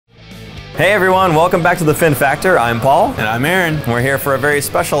Hey everyone, welcome back to the Fin Factor. I'm Paul. And I'm Aaron. We're here for a very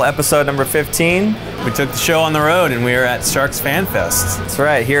special episode number 15. We took the show on the road and we were at Sharks Fan Fest. That's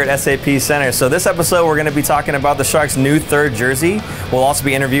right, here at SAP Center. So this episode we're going to be talking about the Sharks' new third jersey. We'll also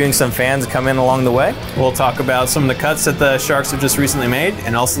be interviewing some fans that come in along the way. We'll talk about some of the cuts that the Sharks have just recently made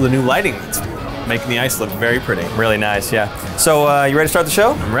and also the new lighting that's making the ice look very pretty. Really nice, yeah. So you ready to start the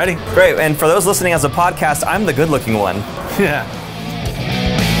show? I'm ready. Great, and for those listening as a podcast, I'm the good-looking one. Yeah.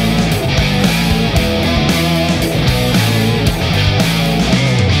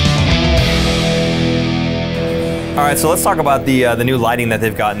 All right, so let's talk about the new lighting that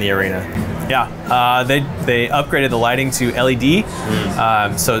they've got in the arena. Yeah, they upgraded the lighting to LED,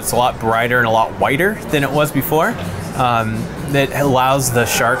 so it's a lot brighter and a lot whiter than it was before. That allows the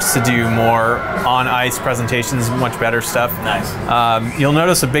Sharks to do more on-ice presentations, much better stuff. Nice. You'll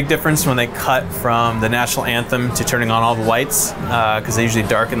notice a big difference when they cut from the national anthem to turning on all the lights, because they usually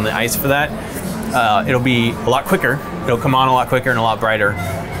darken the ice for that. It'll be a lot quicker. It'll come on a lot quicker and a lot brighter.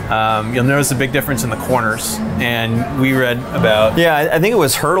 You'll notice a big difference in the corners, and we read about... Yeah, I think it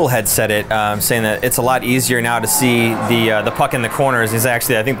was Hurdle had said it, saying that it's a lot easier now to see the puck in the corners. He's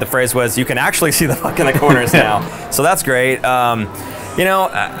actually, I think the phrase was, you can actually see the puck in the corners now. So that's great. You know,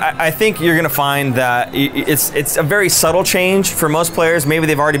 I think you're going to find that it's a very subtle change for most players. Maybe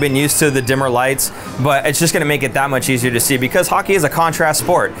they've already been used to the dimmer lights, but it's just going to make it that much easier to see because hockey is a contrast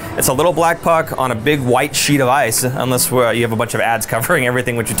sport. It's a little black puck on a big white sheet of ice, unless you have a bunch of ads covering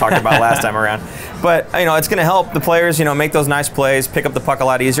everything, which we talked about last time around. But, you know, it's going to help the players, you know, make those nice plays, pick up the puck a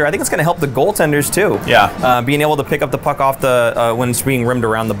lot easier. I think it's going to help the goaltenders, too. Yeah. Being able to pick up the puck off when it's being rimmed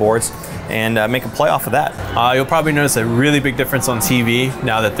around the boards and make a play off of that. You'll probably notice a really big difference on TV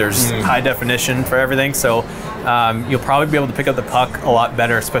now that there's high definition for everything. So you'll probably be able to pick up the puck a lot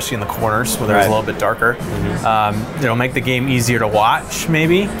better, especially in the corners where there's a little bit darker. It'll make the game easier to watch,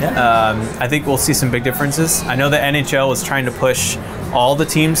 maybe. Yeah. I think we'll see some big differences. I know the NHL is trying to push all the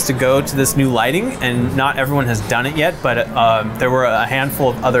teams to go to this new lighting, and not everyone has done it yet, but there were a handful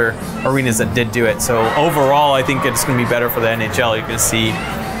of other arenas that did do it. So overall, I think it's going to be better for the NHL. You're going to see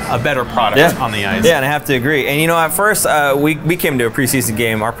a better product on the ice. Yeah, and I have to agree. And you know, at first, we came to a preseason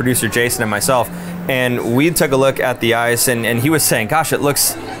game, our producer Jason and myself, and we took a look at the ice, and he was saying, gosh, it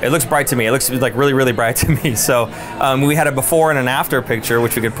looks bright to me. It looks like really, really bright to me. So we had a before and an after picture,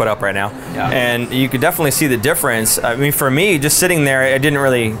 which we could put up right now. Yeah. And you could definitely see the difference. I mean, for me, just sitting there, I didn't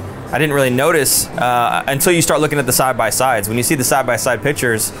really notice until you start looking at the side-by-sides. When you see the side-by-side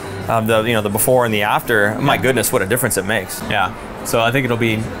pictures of the before and the after, my goodness, what a difference it makes. Yeah. So I think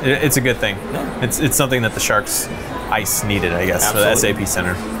it's a good thing. Yeah. It's something that the Sharks ice needed, I guess, Absolutely. for the SAP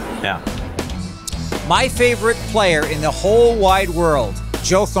Center. Yeah. My favorite player in the whole wide world,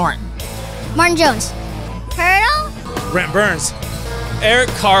 Joe Thornton. Martin Jones. Hurdle. Brent Burns. Eric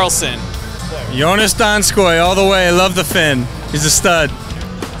Carlson. Jonas Donskoy all the way. I love the Finn. He's a stud.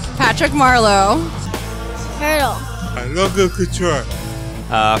 Patrick Marleau. Hurdle. I love the couture.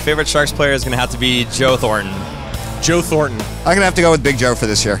 Favorite Sharks player is going to have to be Joe Thornton. Joe Thornton. I'm going to have to go with Big Joe for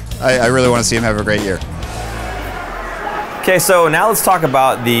this year. I really want to see him have a great year. Okay, so now let's talk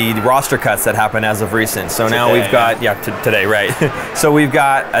about the roster cuts that happened as of recent. So now we've got, today, right. So we've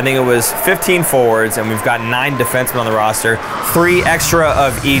got, I think it was 15 forwards, and we've got 9 defensemen on the roster, 3 extra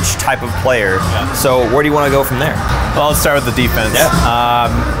of each type of player. Yeah. So where do you want to go from there? Well, let's start with the defense. Yeah.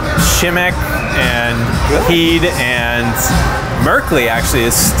 Šimek and Heed and Merkley actually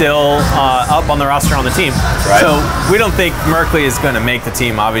is still up on the roster on the team. Right. So we don't think Merkley is going to make the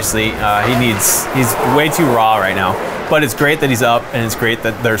team, obviously. He's way too raw right now. But it's great that he's up, and it's great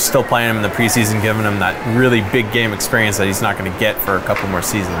that they're still playing him in the preseason, giving him that really big game experience that he's not going to get for a couple more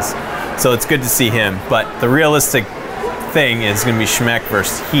seasons. So it's good to see him. But the realistic thing is going to be Šimek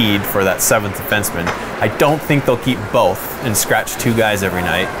versus Heed for that 7th defenseman. I don't think they'll keep both and scratch 2 guys every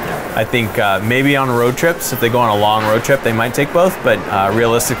night. I think maybe on road trips, if they go on a long road trip, they might take both. But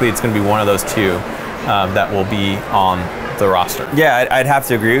realistically, it's going to be one of those 2 that will be on the roster. Yeah, I'd have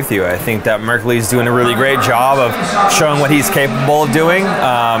to agree with you. I think that Merkley's doing a really great job of showing what he's capable of doing,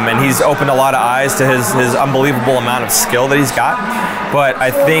 and he's opened a lot of eyes to his unbelievable amount of skill that he's got. But I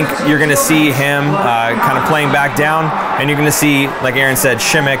think you're going to see him kind of playing back down, and you're going to see, like Aaron said,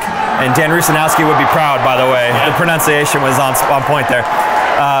 Šimek, and Dan Rusanowski would be proud, by the way. The pronunciation was on point there.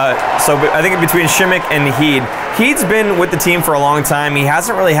 So I think between Šimek and Heed's been with the team for a long time. He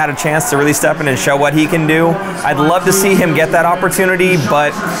hasn't really had a chance to really step in and show what he can do. I'd love to see him get that opportunity,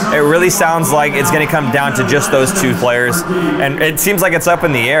 but it really sounds like it's going to come down to just those 2 players, and it seems like it's up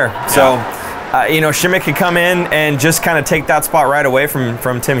in the air. So Schmidt could come in and just kind of take that spot right away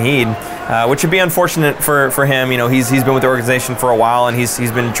from Tim Heed, which would be unfortunate for him. He's been with the organization for a while, and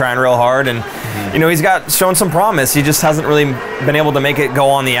he's been trying real hard, and he's shown some promise. He just hasn't really been able to make it go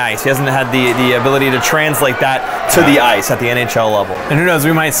on the ice. He hasn't had the ability to translate that to the ice at the NHL level. And who knows,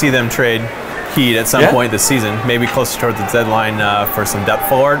 we might see them trade Heed at some point this season, maybe closer towards the deadline for some depth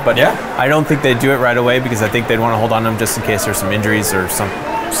forward. But I don't think they'd do it right away, because I think they'd want to hold on to him just in case there's some injuries or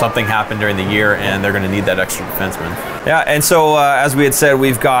something happened during the year, and they're going to need that extra defenseman. Yeah, and so as we had said,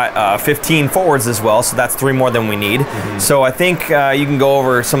 we've got 15 forwards as well, so that's 3 more than we need. So I think you can go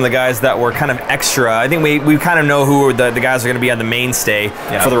over some of the guys that were kind of extra. I think we kind of know who the guys are going to be on the mainstay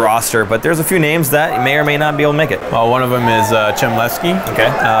for the roster, but there's a few names that may or may not be able to make it. Well, one of them is Chemlevsky,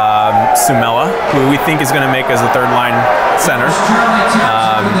 Sumela, who we think is going to make as a third-line center.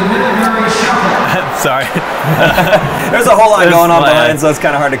 Sorry. There's a whole lot going on behind, so it's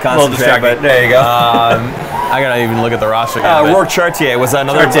kind of hard to concentrate, but there you go. I gotta even look at the roster. Rourke Chartier was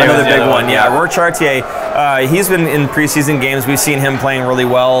another big one. Yeah, Rourke Chartier. He's been in preseason games. We've seen him playing really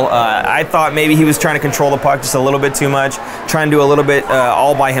well. I thought maybe he was trying to control the puck just a little bit too much, trying to do a little bit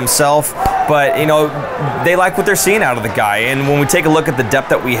all by himself. But they like what they're seeing out of the guy. And when we take a look at the depth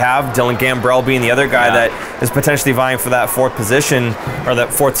that we have, Dylan Gambrell being the other guy that is potentially vying for that fourth position, or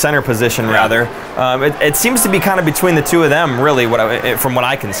that fourth center position rather. It seems to be kind of between the two of them, really, from what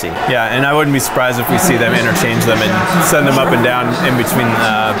I can see. Yeah, and I wouldn't be surprised if we see them interchange them and send them up and down in between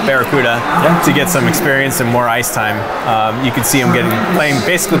Barracuda to get some experience and more ice time. You could see them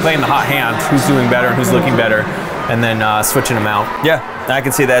basically playing the hot hand, who's doing better, who's looking better, and then switching them out. Yeah, I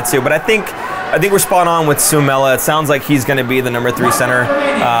can see that too. But I think we're spot on with Sumela. It sounds like he's going to be the number 3 center.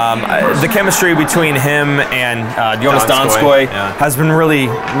 The chemistry between him and Jonas Donskoy has been really,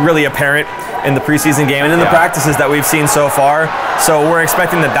 really apparent in the preseason game and in the practices that we've seen so far. So we're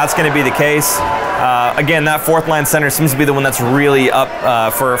expecting that that's going to be the case. Again, that fourth line center seems to be the one that's really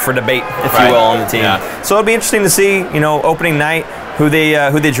up for debate, if you will, on the team. So it'll be interesting to see, opening night, who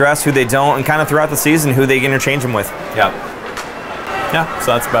they dress, who they don't, and kind of throughout the season who they interchange them with. Yeah, so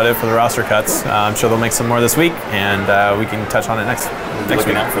that's about it for the roster cuts. I'm sure they'll make some more this week, and we can touch on it next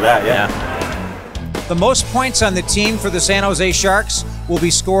week. Out for that, The most points on the team for the San Jose Sharks will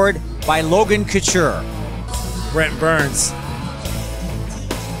be scored by Logan Couture. Brent Burns.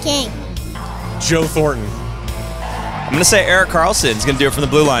 King. Joe Thornton. I'm going to say Eric Carlson is going to do it from the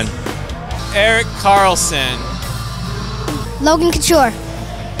blue line. Eric Carlson. Logan Couture.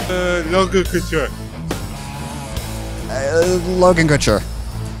 Logan Couture. Logan Couture.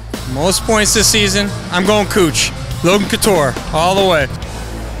 Most points this season, I'm going Cooch. Logan Couture, all the way.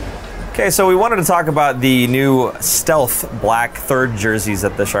 Okay, so we wanted to talk about the new stealth black third jerseys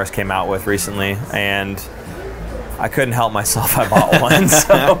that the Sharks came out with recently, and I couldn't help myself. I bought one.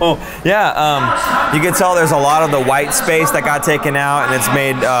 So yeah, you can tell there's a lot of the white space that got taken out, and it's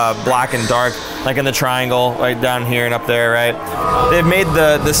made black and dark, like in the triangle right down here and up there, right? They've made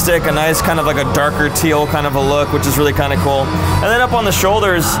the stick a nice kind of like a darker teal kind of a look, which is really kind of cool. And then up on the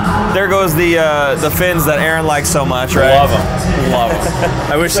shoulders, there goes the fins that Aaron likes so much, right? Love them. Love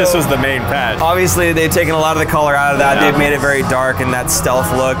them. I wish this was the main patch. Obviously, they've taken a lot of the color out of that. They've made it very dark and that stealth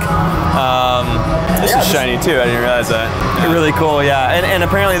look. This is shiny too. I didn't realize that. Really cool, yeah. And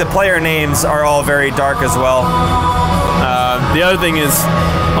apparently the player names are all very dark as well. The other thing is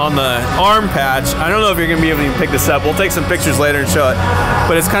on the arm patch, I don't know if you're going to be able to pick this up. We'll take some pictures later and show it.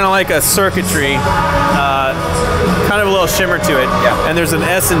 But it's kind of like a circuitry, kind of a little shimmer to it. Yeah. And there's an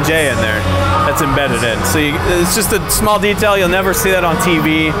S and J in there that's embedded in. So it's just a small detail. You'll never see that on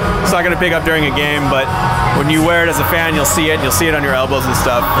TV. It's not going to pick up during a game, but when you wear it as a fan, you'll see it. You'll see it on your elbows and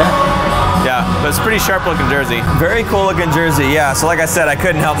stuff. Yeah, but it's a pretty sharp looking jersey. Very cool looking jersey, yeah. So like I said, I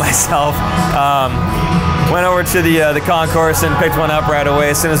couldn't help myself. Went over to the concourse and picked one up right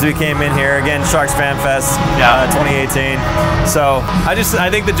away as soon as we came in here. Again, Sharks Fan Fest 2018. So I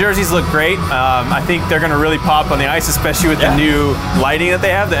think the jerseys look great. I think they're going to really pop on the ice, especially with the new lighting that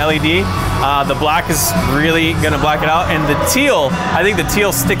they have, the LED. The black is really going to black it out. And the teal, I think the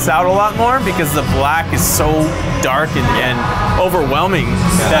teal sticks out a lot more because the black is so dark and overwhelming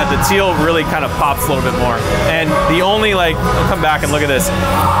that the teal really kind of pops a little bit more. And the only, I'll come back and look at this.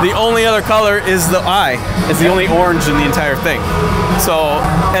 The only other color is the eye. It's the only orange in the entire thing. So,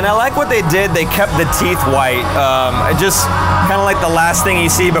 and I like what they did. They kept the teeth white. It just kind of like the last thing you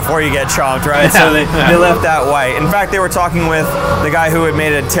see before you get chomped, right? So they left that white. In fact, they were talking with the guy who had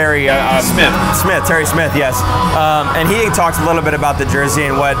made it, Terry Terry Smith, yes. And he talked a little bit about the jersey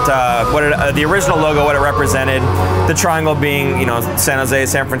and what the original logo, what it represented. The triangle being, you know, San Jose,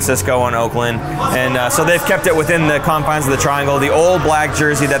 San Francisco, and Oakland. And so they've kept it within the confines of the triangle. The old black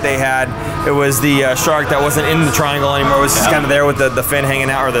jersey that they had, it was the shark that wasn't in the triangle anymore. It was just kind of there with the fin hanging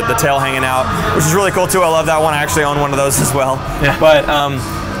out, or the tail hanging out, which is really cool too. I love that one. I actually own one of those as well. Yeah. But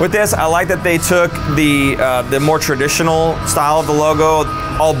with this, I like that they took the more traditional style of the logo,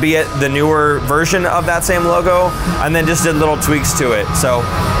 albeit the newer version of that same logo, and then just did little tweaks to it. So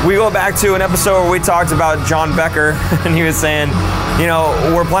we go back to an episode where we talked about John Becker, and he was saying, you know,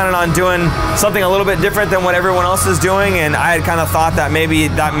 we're planning on doing something a little bit different than what everyone else is doing, and I had kind of thought that maybe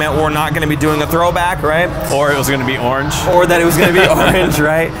that meant we're not going to be doing a throwback, right? Or it was going to be orange. Or that it was going to be orange,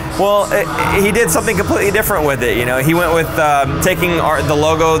 right? Well, he did something completely different with it. You know, he went with taking the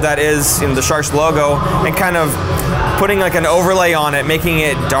logo that is, you know, the Sharks logo, and kind of putting like an overlay on it, making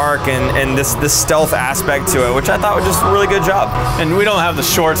it dark and this stealth aspect to it, which I thought was just a really good job. And we don't have the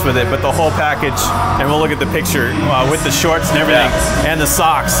shorts with it, but the whole package, and we'll look at the picture with the shorts and everything, and the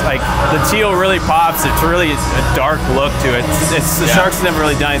socks. Like, the teal really pops. It's really a dark look to it. The Sharks have never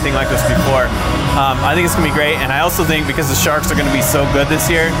really done anything like this before. I think it's going to be great, and I also think because the Sharks are going to be so good this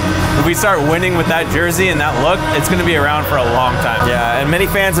year, if we start winning with that jersey and that look, it's going to be around for a long time. Yeah, and many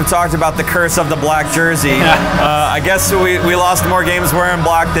fans have talked about the curse of the black jersey. I guess we lost more games wearing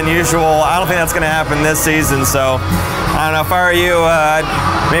black than usual. I don't think that's going to happen this season, so I don't know. If I were you, I'd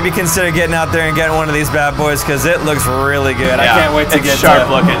maybe consider getting out there and getting one of these bad boys, because it looks really good. I can't wait to get sharp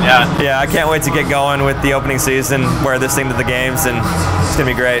looking. Yeah, I can't wait to get going with the opening season, wear this thing to the games, and it's going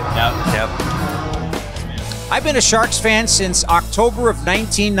to be great. Yep. I've been a Sharks fan since October of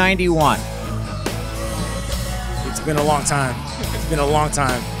 1991. It's been a long time. It's been a long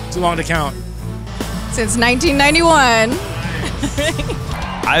time. Too long to count. Since 1991.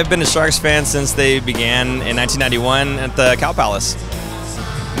 I've been a Sharks fan since they began in 1991 at the Cow Palace.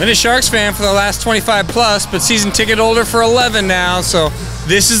 Been a Sharks fan for the last 25 plus, but season ticket holder for 11 now, so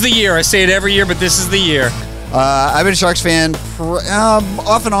this is the year. I say it every year, but this is the year. I've been a Sharks fan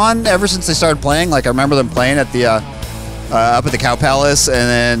off and on ever since they started playing. Like, I remember them playing at the up at the Cow Palace, and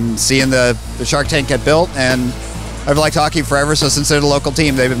then seeing the Shark Tank get built. And I've liked hockey forever, so since they're the local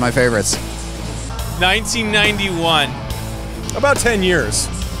team, they've been my favorites. 1991. About 10 years.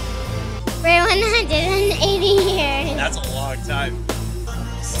 For 180 years. That's a long time.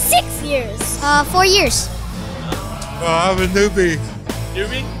 6 years. 4 years. I'm a newbie.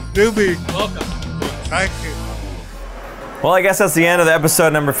 Newbie. Welcome. Thank you. Well, I guess that's the end of the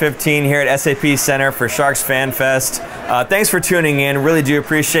episode number 15 here at SAP Center for Sharks Fan Fest. Thanks for tuning in. Really do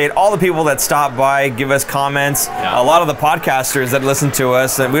appreciate all the people that stop by, give us comments. A lot of the podcasters that listen to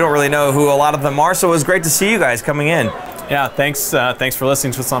us, and we don't really know who a lot of them are, so it was great to see you guys coming in. Yeah, thanks for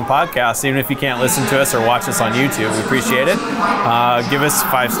listening to us on podcasts. Even if you can't listen to us or watch us on YouTube, we appreciate it. Give us a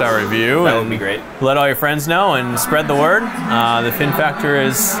 5-star review. That would be great. Let all your friends know and spread the word. The Fin Factor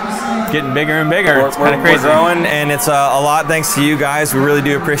is getting bigger and bigger. It's kind of crazy. We're growing, and it's a lot thanks to you guys. We really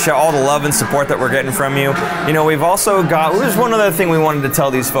do appreciate all the love and support that we're getting from you. You know, we've also got, there's one other thing we wanted to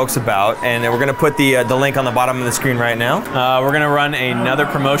tell these folks about, and we're going to put the link on the bottom of the screen right now. We're going to run another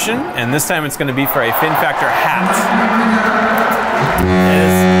promotion, and this time it's going to be for a Fin Factor hat.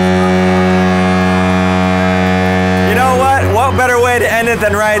 You know what? What better way to end it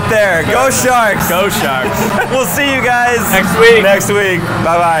than right there? Go Sharks! Go Sharks! We'll see you guys next week.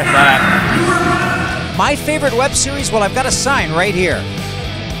 Bye-bye. Bye. My favorite web series? Well, I've got a sign right here.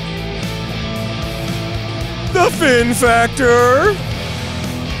 The Fin Factor.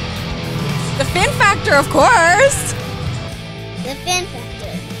 The Fin Factor, of course. The Fin Factor.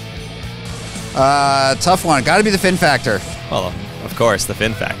 Tough one. Got to be the Fin Factor. Well, of course, the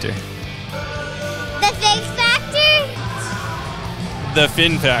Fin Factor. The Fin Factor. The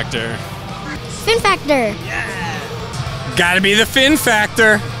Fin Factor. Fin Factor. Gotta be the Fin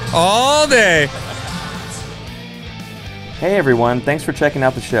Factor all day. Hey everyone, thanks for checking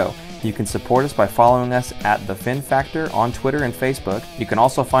out the show. You can support us by following us at The Fin Factor on Twitter and Facebook. You can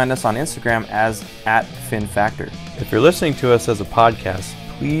also find us on Instagram as @FinFactor. If you're listening to us as a podcast,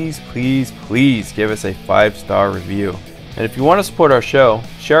 please give us a 5-star review. And if you want to support our show,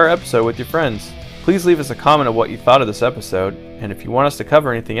 share our episode with your friends. Please leave us a comment of what you thought of this episode, and if you want us to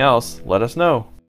cover anything else, let us know.